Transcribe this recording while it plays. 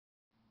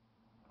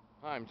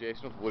Hi, I'm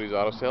Jason with Woody's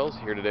Auto Sales,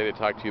 here today to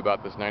talk to you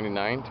about this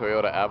 99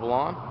 Toyota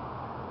Avalon.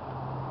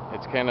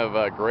 It's kind of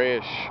a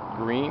grayish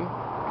green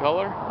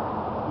color.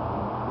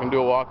 I'm going to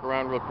do a walk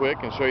around real quick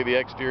and show you the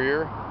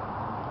exterior.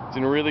 It's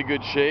in really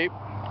good shape.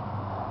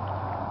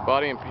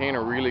 Body and paint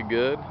are really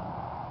good.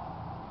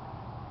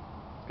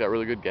 It's got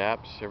really good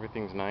gaps,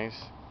 everything's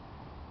nice.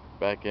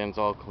 Back end's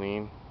all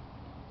clean.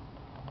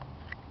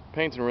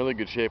 Paint's in really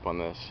good shape on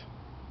this.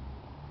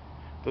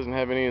 Doesn't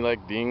have any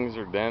like dings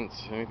or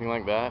dents, anything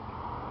like that.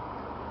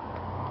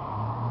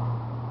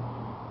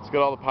 It's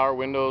got all the power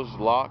windows,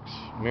 locks,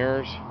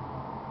 mirrors.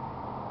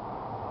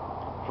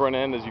 Front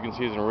end, as you can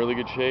see, is in really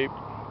good shape.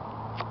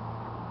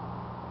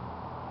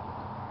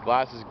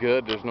 Glass is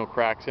good, there's no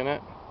cracks in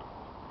it.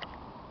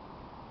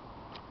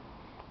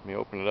 Let me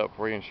open it up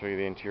for you and show you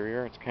the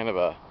interior. It's kind of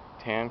a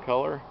tan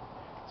color.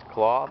 It's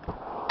cloth.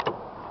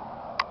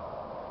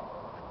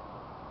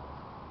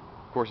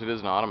 Of course, it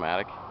is an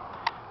automatic.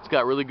 It's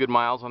got really good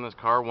miles on this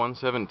car,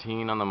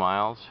 117 on the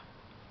miles.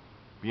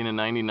 Being a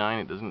 99,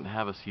 it doesn't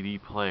have a CD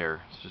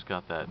player. It's just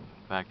got that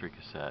factory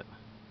cassette.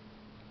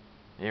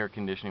 The air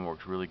conditioning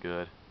works really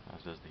good,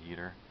 as does the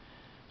heater.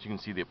 As you can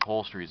see, the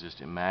upholstery is just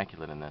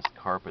immaculate in this. The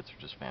carpets are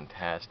just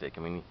fantastic.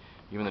 I mean,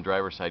 even the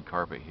driver's side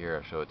carpet here,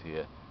 I'll show it to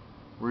you.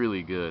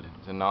 Really good.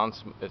 Been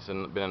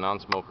a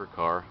non-smoker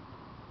car.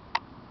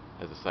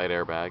 Has the side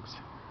airbags.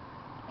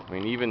 I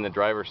mean, even the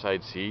driver's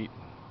side seat,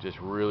 just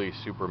really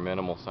super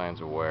minimal signs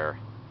of wear.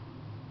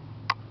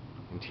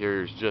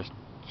 Interior's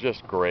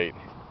just great.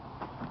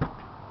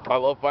 I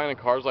love finding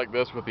cars like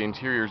this with the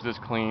interiors this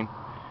clean.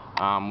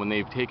 When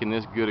they've taken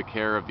this good a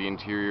care of the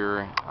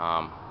interior,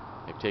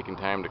 they've taken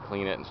time to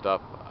clean it and stuff.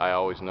 I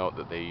always note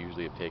that they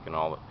usually have taken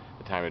all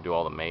the time to do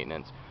all the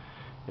maintenance.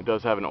 It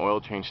does have an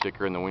oil change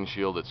sticker in the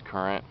windshield that's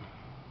current,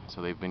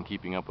 so they've been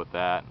keeping up with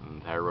that,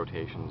 and tire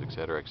rotations,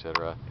 etc.,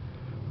 etc.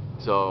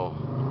 So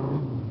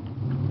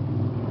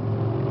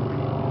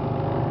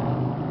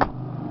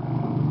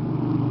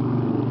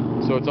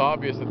it's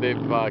obvious that they've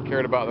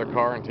cared about their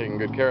car and taken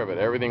good care of it.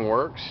 Everything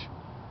works.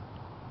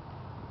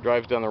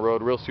 Drives down the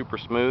road real super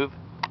smooth.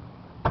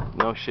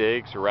 No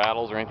shakes or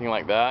rattles or anything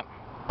like that.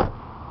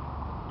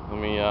 Let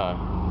me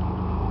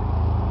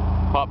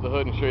pop the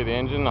hood and show you the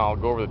engine. I'll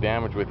go over the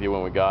damage with you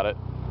when we got it.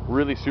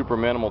 Really super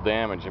minimal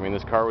damage. I mean,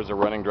 this car was a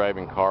running,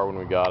 driving car when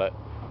we got it.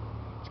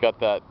 It's got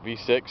that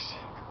V6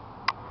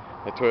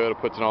 that Toyota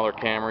puts in all their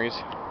Camrys.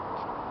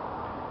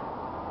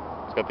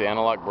 It's got the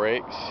analog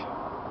brakes.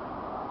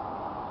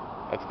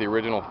 That's the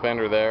original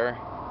fender there.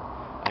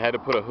 I had to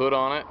put a hood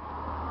on it.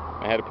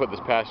 I had to put this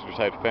passenger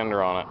side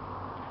fender on it.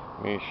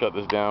 Let me shut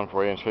this down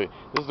for you and show you.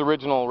 This is the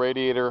original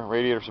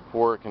radiator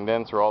support,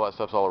 condenser, all that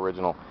stuff's all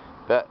original.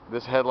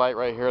 This headlight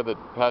right here, the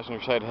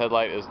passenger side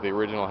headlight, is the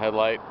original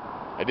headlight.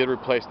 I did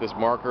replace this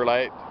marker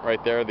light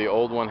right there. The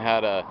old one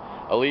had a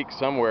leak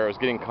somewhere. It was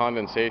getting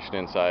condensation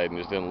inside and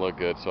just didn't look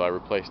good, so I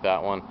replaced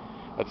that one.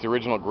 That's the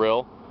original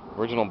grille,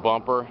 original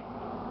bumper.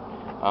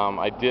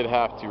 I did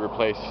have to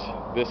replace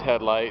this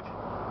headlight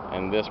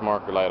and this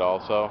marker light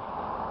also,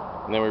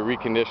 and then we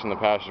reconditioned the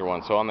passenger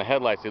one. So on the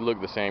headlights, they look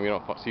the same. You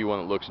don't see one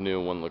that looks new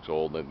and one that looks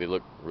old. They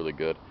look really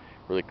good,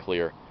 really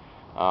clear.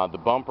 The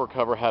bumper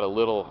cover had a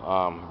little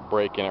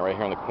break in it right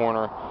here in the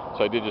corner,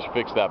 so I did just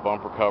fix that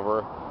bumper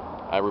cover.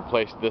 I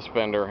replaced this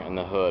fender and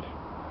the hood.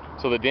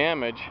 So the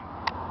damage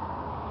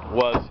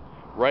was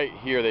right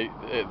here.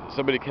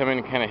 Somebody came in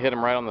and kind of hit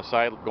them right on the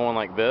side going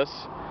like this,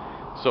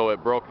 so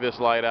it broke this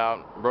light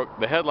out.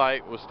 The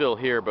headlight was still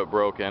here but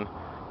broken.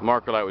 The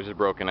marker light was just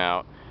broken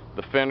out.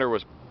 The fender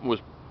was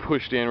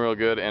pushed in real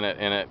good, and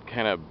it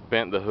kind of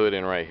bent the hood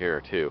in right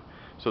here too.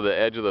 So the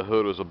edge of the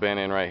hood was bent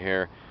in right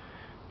here,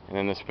 and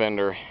then this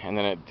fender, and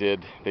then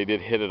they did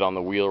hit it on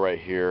the wheel right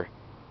here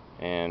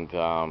and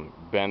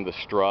bend the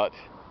strut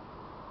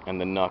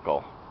and the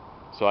knuckle.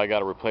 So I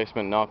got a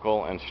replacement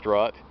knuckle and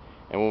strut,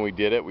 and when we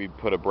did it, we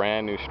put a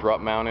brand new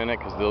strut mount in it,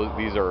 because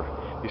these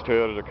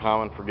Toyotas are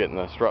common for getting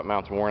the strut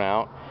mounts worn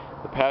out.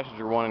 The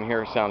passenger one in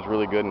here sounds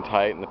really good and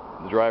tight, and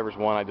the driver's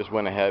one, I just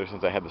went ahead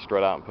since I had the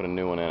strut out and put a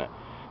new one in it.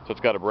 So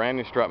it's got a brand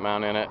new strut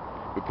mount in it.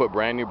 We put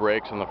brand new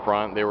brakes on the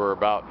front. They were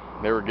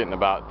getting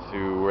about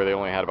to where they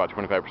only had about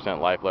 25%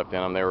 life left in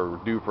them. They were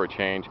due for a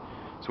change,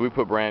 so we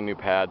put brand new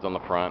pads on the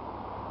front.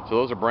 So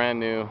those are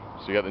brand new.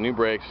 So you got the new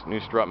brakes,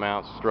 new strut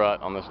mounts,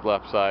 strut on this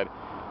left side,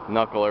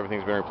 knuckle,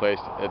 everything's been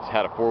replaced. It's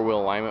had a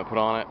 4-wheel alignment put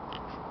on it.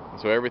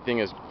 So everything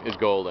is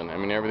golden. I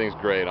mean, everything's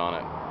great on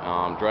it.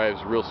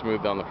 Drives real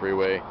smooth down the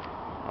freeway.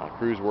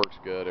 Cruise works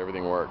good.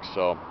 Everything works.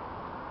 So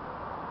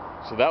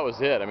that was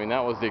it. I mean,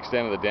 that was the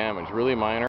extent of the damage. Really minor.